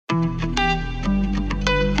Welcome,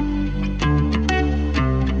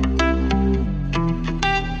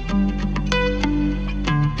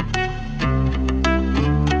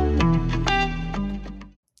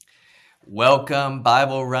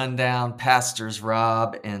 Bible Rundown, Pastors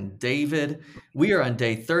Rob and David. We are on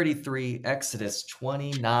day 33, Exodus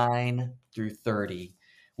 29 through 30.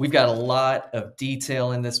 We've got a lot of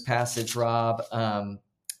detail in this passage, Rob.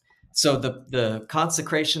 So the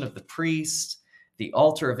consecration of the priest, the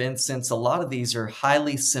altar of incense, a lot of these are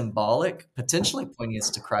highly symbolic, potentially pointing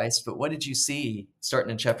us to Christ. But what did you see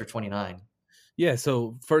starting in chapter 29? Yeah,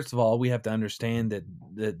 so first of all, we have to understand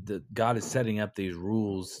that God is setting up these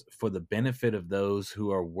rules for the benefit of those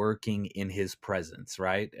who are working in His presence,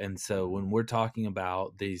 right? And so when we're talking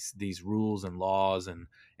about these rules and laws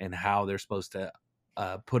and how they're supposed to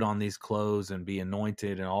put on these clothes and be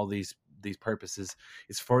anointed and all these purposes,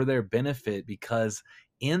 it's for their benefit, because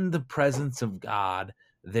in the presence of God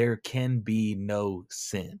there can be no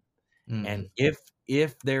sin. And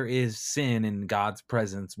if there is sin in God's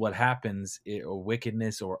presence, what happens, or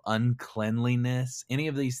wickedness or uncleanliness, any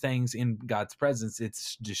of these things in God's presence,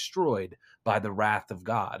 it's destroyed by the wrath of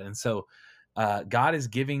God. And so God is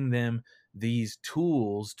giving them these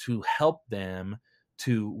tools to help them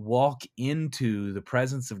to walk into the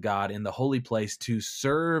presence of God in the holy place, to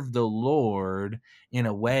serve the Lord in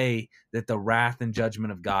a way that the wrath and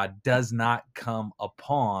judgment of God does not come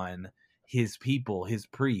upon His people, His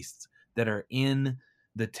priests that are in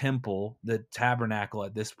the temple, the tabernacle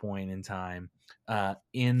at this point in time,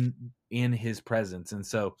 in His presence. And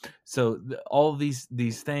so all these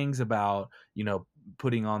things about,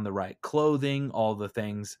 putting on the right clothing, all the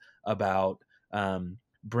things about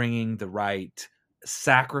bringing the right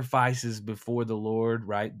sacrifices before the Lord,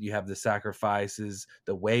 right? You have the sacrifices,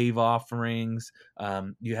 the wave offerings.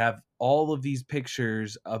 You have all of these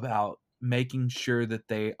pictures about making sure that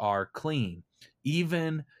they are clean.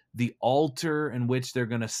 Even the altar in which they're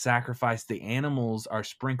going to sacrifice the animals are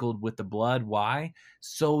sprinkled with the blood. Why?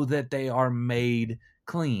 So that they are made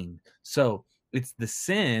clean. So it's the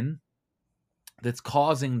sin that's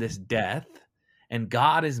causing this death, and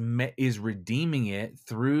God is redeeming it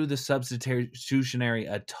through the substitutionary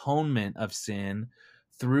atonement of sin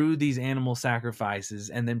through these animal sacrifices,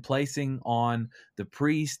 and then placing on the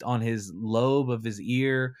priest, on his lobe of his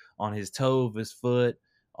ear, on his toe of his foot,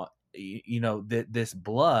 this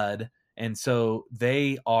blood. And so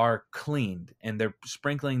they are cleaned, and they're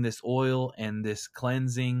sprinkling this oil and this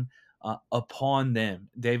cleansing upon them.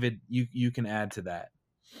 David, you can add to that.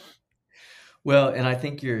 Well, and I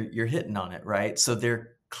think you're hitting on it, right? So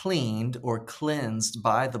they're cleaned or cleansed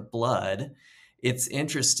by the blood. It's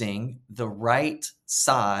interesting. The right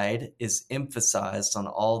side is emphasized on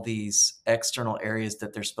all these external areas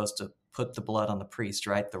that they're supposed to put the blood on the priest,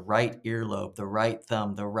 right? The right earlobe, the right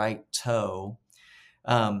thumb, the right toe.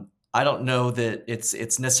 I don't know that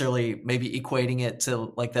it's necessarily maybe equating it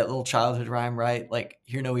to like that little childhood rhyme, right? Like,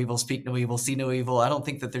 hear no evil, speak no evil, see no evil. I don't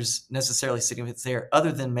think that there's necessarily significance there,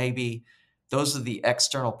 other than maybe those are the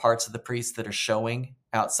external parts of the priest that are showing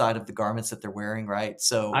outside of the garments that they're wearing, right?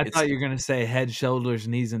 So I it's thought you were going to say head, shoulders,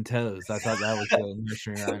 knees, and toes. I thought that was the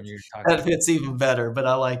nursery rhyme you were talking that about. fits even better, but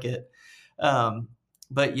I like it.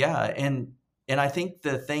 But yeah, and I think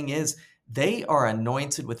the thing is they are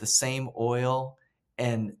anointed with the same oil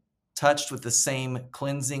and touched with the same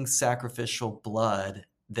cleansing sacrificial blood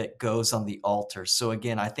that goes on the altar. So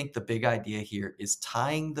again, I think the big idea here is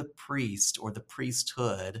tying the priest or the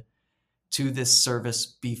priesthood to this service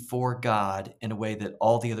before God in a way that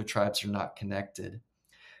all the other tribes are not connected.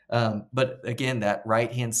 But again, that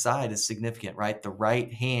right-hand side is significant, right? The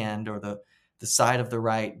right hand, or the side of the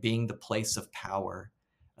right, being the place of power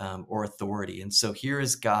or authority. And so here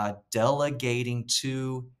is God delegating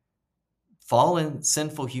to fallen,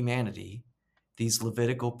 sinful humanity, these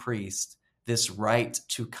Levitical priests, this right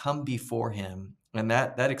to come before him. And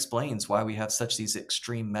that explains why we have such these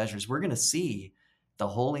extreme measures. We're going to see the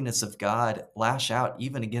holiness of God lash out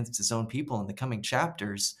even against his own people in the coming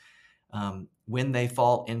chapters when they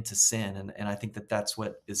fall into sin. And I think that that's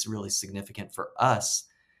what is really significant for us.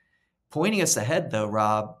 Pointing us ahead, though,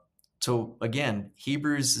 Rob, to, again,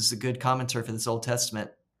 Hebrews is a good commentary for this Old Testament.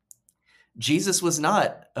 Jesus was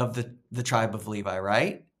not of the tribe of Levi,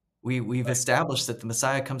 right? We've established that the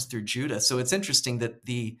Messiah comes through Judah. So it's interesting that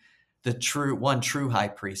the true high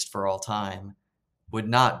priest for all time would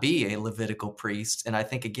not be a Levitical priest. And I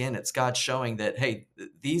think, again, it's God showing that, hey,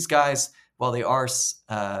 these guys, while they are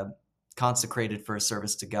consecrated for a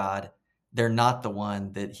service to God, they're not the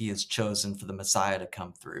one that he has chosen for the Messiah to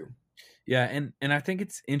come through. Yeah, and I think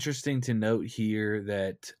it's interesting to note here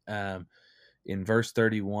that in verse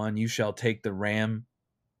 31, you shall take the ram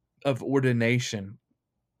of ordination,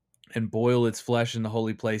 and boil its flesh in the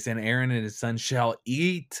holy place. And Aaron and his sons shall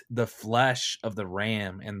eat the flesh of the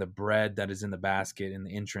ram and the bread that is in the basket in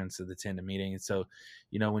the entrance of the tent of meeting. And so,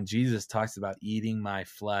 when Jesus talks about eating my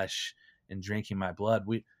flesh and drinking my blood,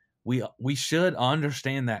 we should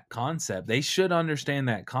understand that concept. They should understand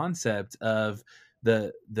that concept of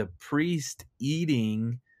the priest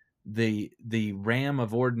eating the ram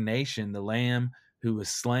of ordination, the lamb who was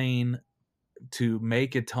slain to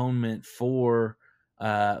make atonement for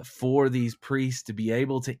these priests to be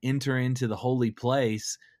able to enter into the holy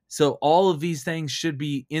place. So all of these things should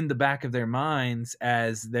be in the back of their minds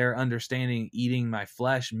as they're understanding eating my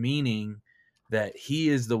flesh, meaning that he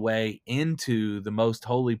is the way into the most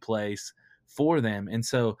holy place for them. And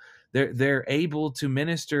so they're able to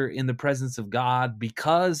minister in the presence of God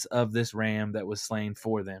because of this ram that was slain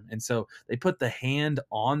for them. And so they put the hand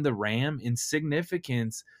on the ram in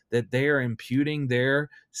significance that they are imputing their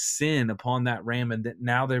sin upon that ram, and that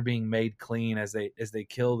now they're being made clean as they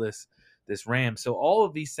kill this ram. So all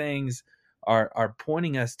of these things are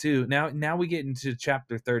pointing us to now we get into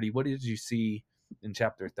chapter 30. What did you see in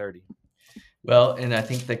chapter 30? Well, and I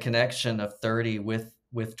think the connection of 30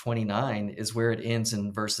 with 29 is where it ends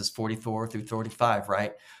in verses 44 through 35,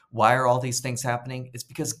 right? Why are all these things happening? It's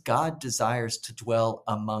because God desires to dwell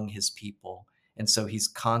among his people. And so he's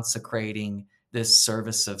consecrating this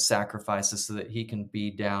service of sacrifices so that he can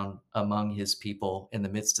be down among his people in the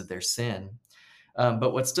midst of their sin.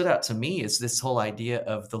 But what stood out to me is this whole idea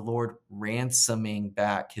of the Lord ransoming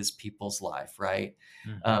back his people's life, right?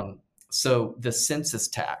 Mm-hmm. So the census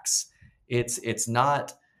tax, it's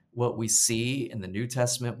not what we see in the New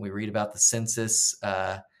Testament. We read about the census,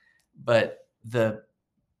 but the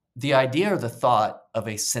idea or the thought of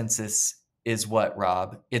a census is what,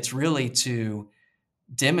 Rob? It's really to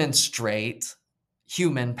demonstrate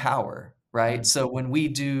human power, right? Mm. So when we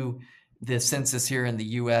do the census here in the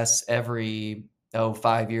US every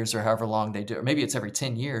 5 years or however long they do, or maybe it's every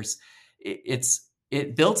 10 years,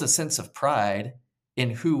 it builds a sense of pride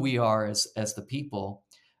in who we are as the people.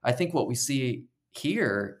 I think what we see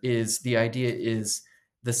here is the idea is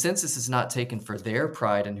the census is not taken for their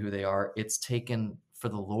pride in who they are, it's taken for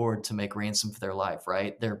the Lord to make ransom for their life,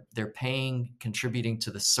 right? They're paying, contributing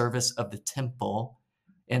to the service of the temple.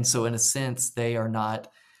 And so in a sense, they're not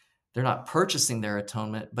purchasing their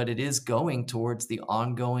atonement, but it is going towards the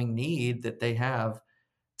ongoing need that they have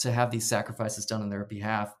to have these sacrifices done on their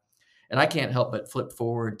behalf. And I can't help but flip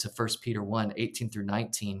forward to 1 Peter 1:18 through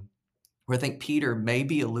 19, where I think Peter may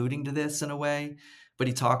be alluding to this in a way, but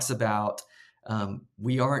he talks about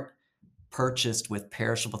we aren't purchased with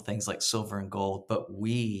perishable things like silver and gold, but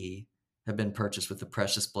we have been purchased with the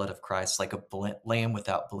precious blood of Christ, like a lamb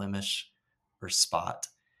without blemish or spot.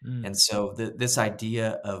 Mm. And so this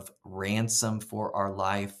idea of ransom for our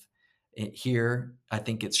life here, I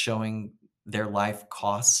think it's showing their life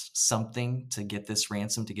costs something to get this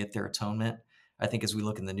ransom, to get their atonement. I think as we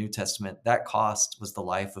look in the New Testament, that cost was the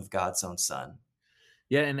life of God's own son.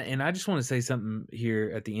 Yeah, and I just want to say something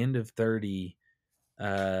here at the end of 30.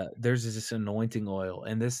 There's this anointing oil,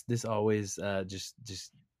 and this always just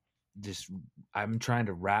I'm trying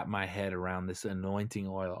to wrap my head around this anointing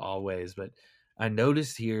oil always, but I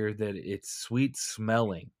noticed here that it's sweet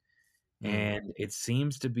smelling. Mm. And it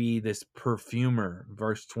seems to be this perfumer.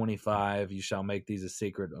 Verse 25, you shall make these a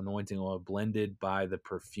secret anointing oil blended by the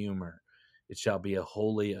perfumer. It shall be a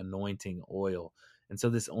holy anointing oil. And so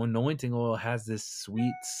this anointing oil has this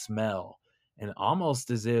sweet smell, and almost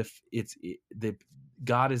as if that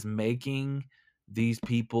God is making these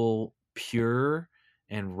people pure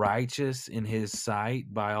and righteous in his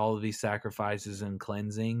sight by all of these sacrifices and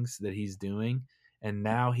cleansings that he's doing. And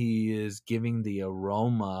now he is giving the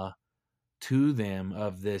aroma to them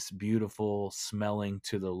of this beautiful smelling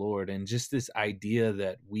to the Lord, and just this idea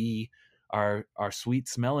that we are sweet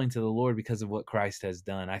smelling to the Lord because of what Christ has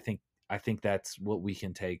done. I think that's what we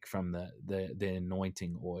can take from the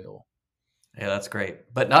anointing oil. Yeah, that's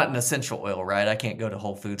great. But not an essential oil, right? I can't go to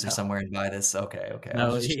Whole Foods or No, somewhere and buy this. Okay, okay. I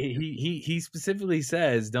was no, just he specifically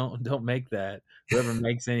says don't make that. Whoever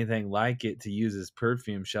makes anything like it to use as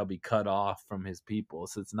perfume shall be cut off from his people.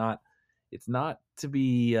 So it's not to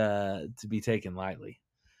be taken lightly.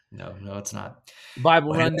 no, no, it's not. Bible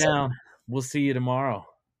Well, hey, rundown. We'll see you tomorrow.